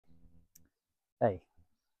Hey,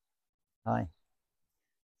 hi.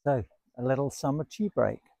 So, a little summer tea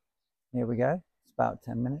break. Here we go. It's about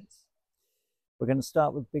 10 minutes. We're going to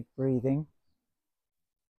start with big breathing.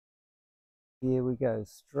 Here we go,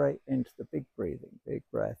 straight into the big breathing. Big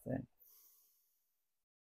breath in.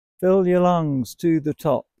 Fill your lungs to the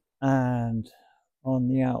top, and on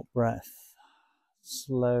the out breath,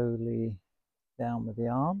 slowly down with the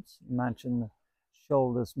arms. Imagine the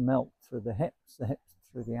shoulders melt through the hips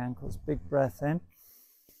through the ankles. Big breath in.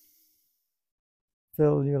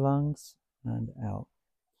 Fill your lungs and out.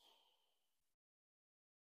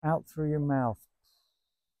 Out through your mouth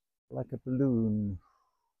like a balloon.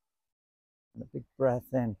 And a big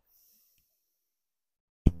breath in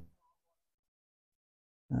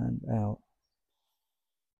and out.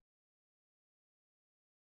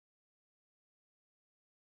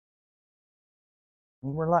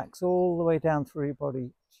 And relax all the way down through your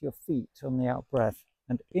body to your feet on the out breath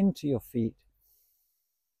and into your feet.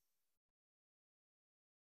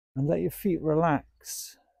 And let your feet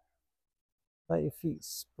relax. Let your feet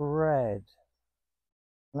spread.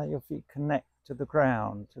 Let your feet connect to the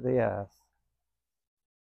ground, to the earth.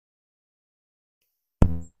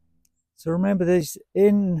 So remember these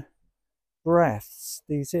in breaths,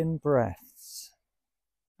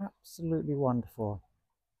 absolutely wonderful.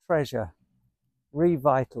 Treasure,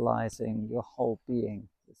 revitalizing your whole being,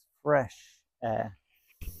 this fresh air.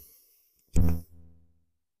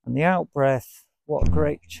 And the out breath, what a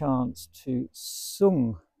great chance to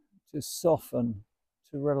sung, to soften,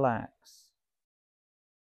 to relax,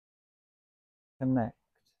 connect.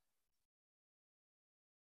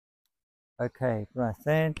 Okay, breath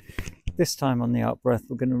in. This time on the out breath,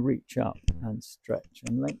 we're going to reach up and stretch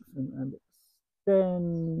and lengthen and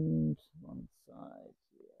extend one side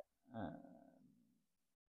here and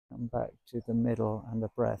come back to the middle and the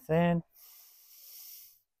breath in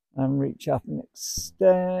and reach up and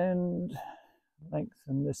extend,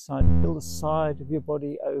 lengthen this side, feel the side of your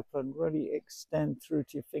body open, really extend through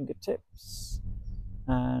to your fingertips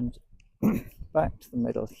and back to the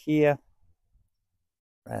middle here,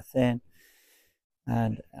 breath in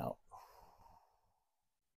and out.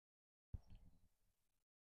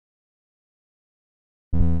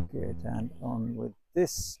 Good, and on with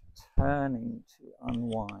this, turning to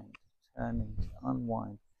unwind,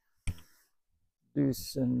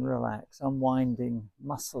 loosen, relax, unwinding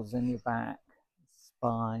muscles in your back,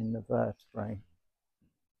 spine, the vertebrae.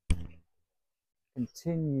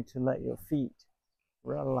 Continue to let your feet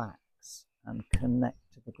relax and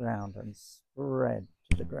connect to the ground and spread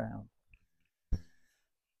to the ground.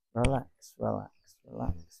 Relax, relax,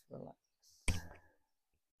 relax, relax.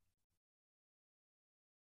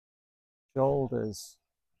 Shoulders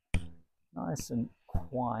nice and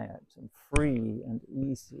quiet and free and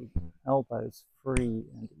easy. Elbows free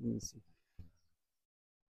and easy.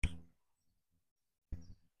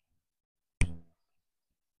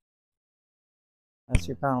 As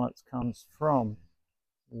your balance comes from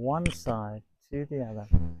one side to the other.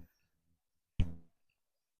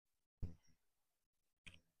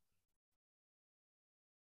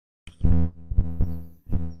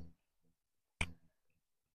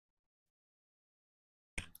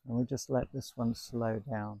 And we just let this one slow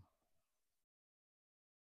down.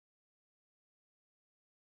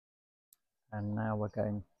 And now we're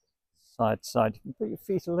going side to side. You can put your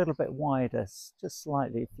feet a little bit wider, just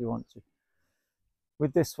slightly if you want to.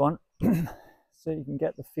 With this one, so you can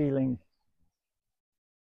get the feeling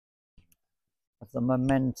of the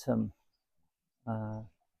momentum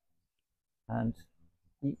and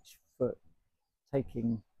each foot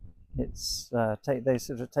taking its, they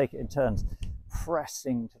sort of take it in turns,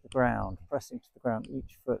 pressing to the ground,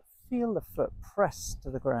 each foot. Feel the foot press to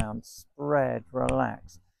the ground, spread,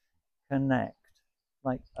 relax, connect,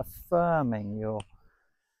 like affirming your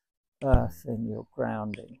earth in your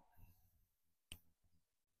grounding.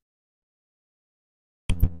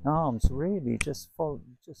 Arms really just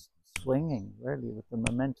swinging really with the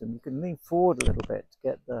momentum. You can lean forward a little bit to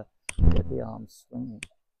get the arms swinging.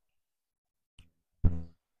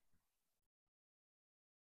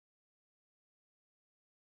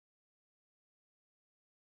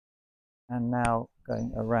 And now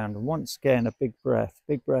going around. And once again, a big breath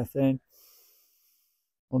in.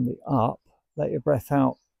 On the up, let your breath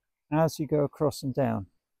out as you go across and down.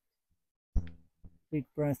 Big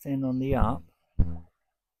breath in on the up.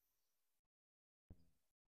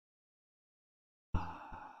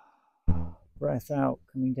 Breath out,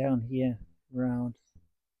 coming down here, round.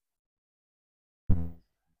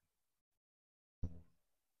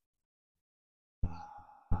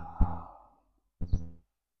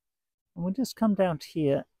 And we'll just come down to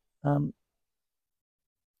here.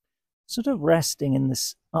 sort of resting in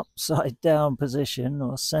this upside down position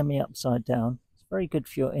or semi upside down. It's very good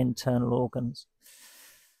for your internal organs.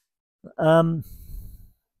 Bring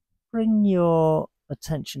your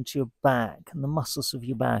attention to your back and the muscles of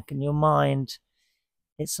your back and your mind.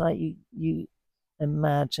 It's like you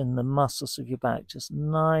imagine the muscles of your back just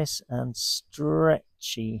nice and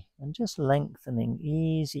stretchy and just lengthening,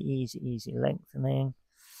 easy lengthening.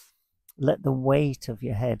 Let the weight of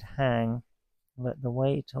your head hang. Let the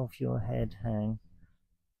weight of your head hang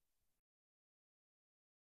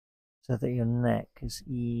so that your neck is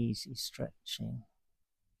easy stretching.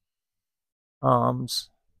 Arms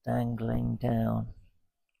dangling down.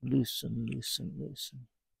 Loosen, loosen, loosen.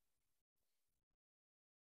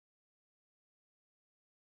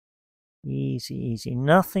 Easy, easy.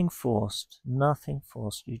 Nothing forced, nothing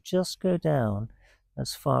forced. You just go down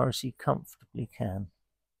as far as you comfortably can.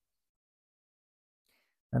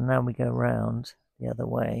 And now we go round the other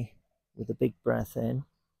way with a big breath in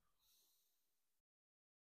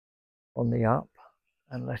on the up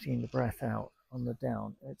and letting the breath out on the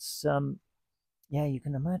down. It's yeah, you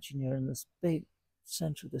can imagine you're in this big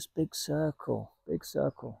center of this big circle.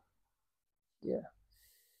 Yeah.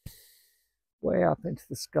 Way up into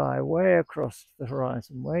the sky, way across the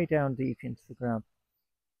horizon, way down deep into the ground.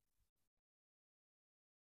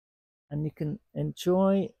 And you can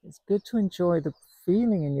enjoy, it's good to enjoy the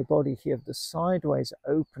feeling in your body here of the sideways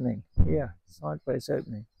opening. Here, sideways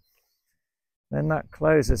opening. Then that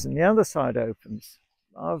closes and the other side opens.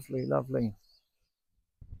 Lovely, lovely.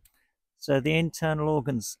 So the internal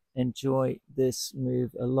organs enjoy this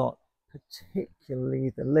move a lot,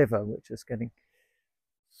 particularly the liver, which is getting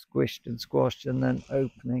squished and squashed and then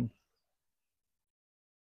opening.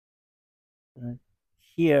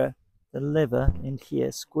 Here, the liver in here,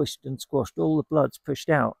 squished and squashed, all the blood's pushed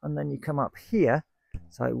out, and then you come up here,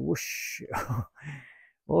 so whoosh,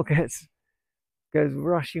 all goes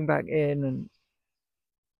rushing back in. And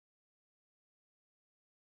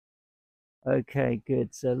okay,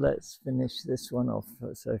 good. So let's finish this one off.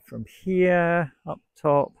 So from here up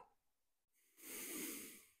top,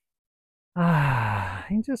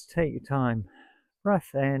 and just take your time.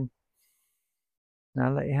 Breath in.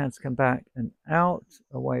 Now let your hands come back and out,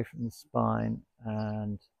 away from the spine,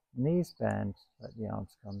 and knees bend. Let the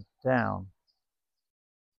arms come down.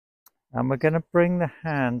 And we're going to bring the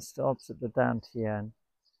hands to opposite the dantian.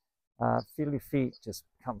 Feel your feet just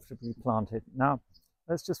comfortably planted. Now,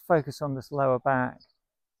 let's just focus on this lower back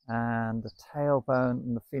and the tailbone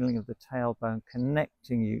and the feeling of the tailbone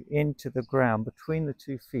connecting you into the ground between the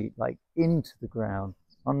 2 feet, like into the ground,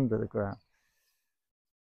 under the ground.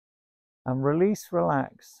 And release,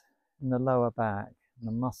 relax in the lower back and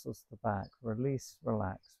the muscles of the back. Release,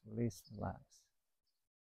 relax, release, relax.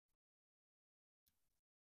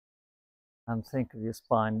 And think of your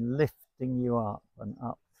spine lifting you up and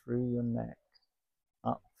up through your neck,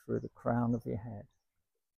 up through the crown of your head,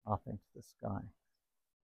 up into the sky.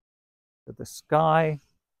 So the sky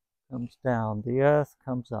comes down, the earth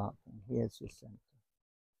comes up, and here's your center.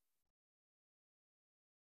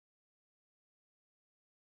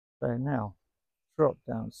 So now, drop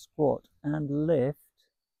down, squat, and lift.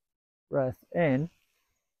 Breath in,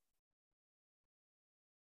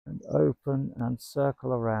 and open and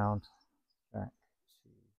circle around back to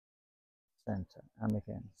center. And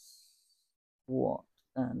again, squat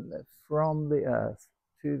and lift from the earth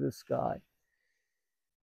to the sky.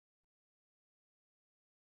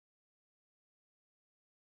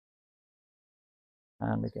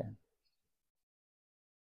 And again.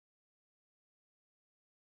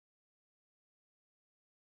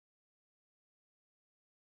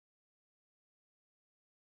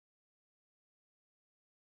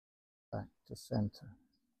 Back to center.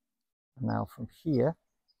 And now from here,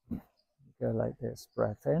 you go like this,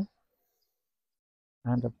 breath in,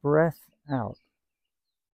 and a breath out.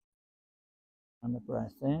 And a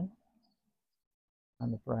breath in,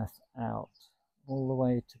 and a breath out. All the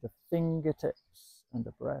way to the fingertips, and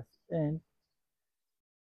a breath in,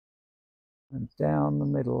 and down the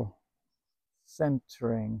middle,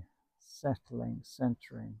 centering, settling,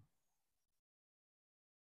 centering.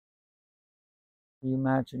 You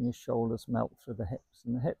imagine your shoulders melt through the hips,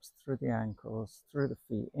 and the hips through the ankles, through the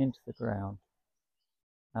feet, into the ground.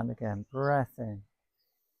 And again, breath in,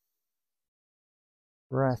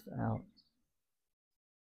 breath out,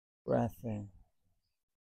 breath in,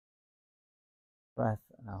 breath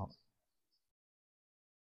out,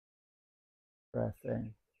 breath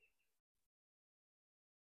in.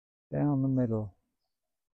 Down the middle,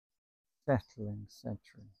 settling,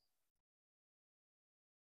 centering.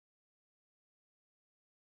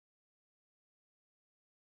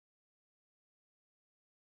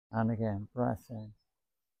 And again, breath in,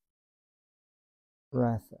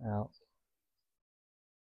 breath out,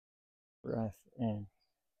 breath in,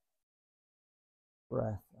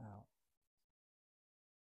 breath out,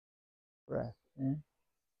 breath in,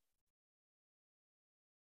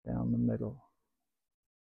 down the middle.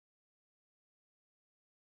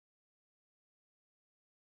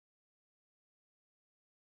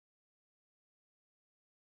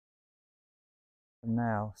 And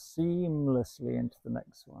now seamlessly into the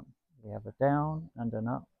next one. We have a down and an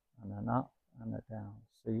up and an up and a down.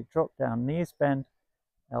 So you drop down, knees bend,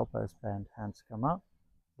 elbows bend, hands come up,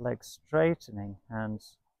 legs straightening,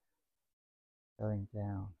 hands going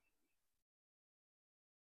down.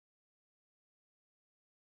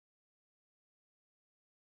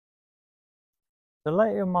 So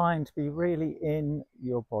let your mind be really in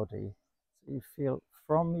your body. So you feel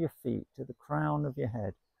from your feet to the crown of your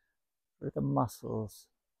head, through the muscles,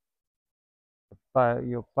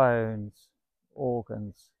 your bones,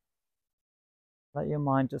 organs. Let your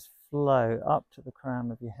mind just flow up to the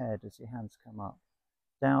crown of your head as your hands come up,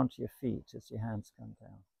 down to your feet as your hands come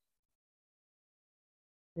down.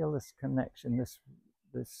 Feel this connection,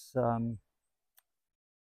 this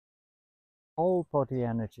whole body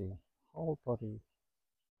energy, whole body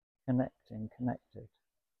connected.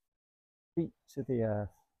 Feet to the earth,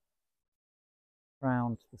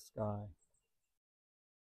 crown to the sky.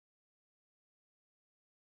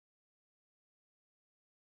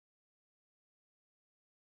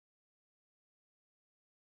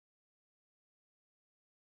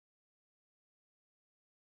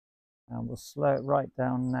 And we'll slow it right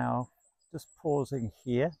down now, just pausing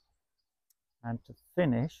here. And to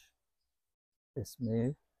finish this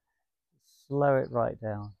move, slow it right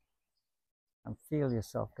down and feel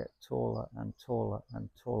yourself get taller and taller and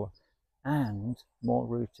taller and more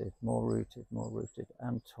rooted, more rooted, more rooted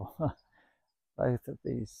and taller. Both of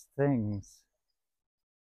these things.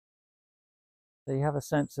 So you have a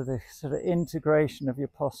sense of the sort of integration of your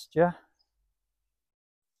posture,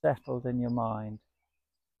 settled in your mind,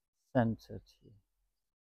 centered.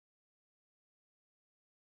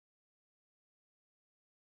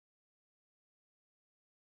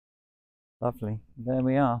 Lovely. There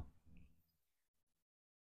we are.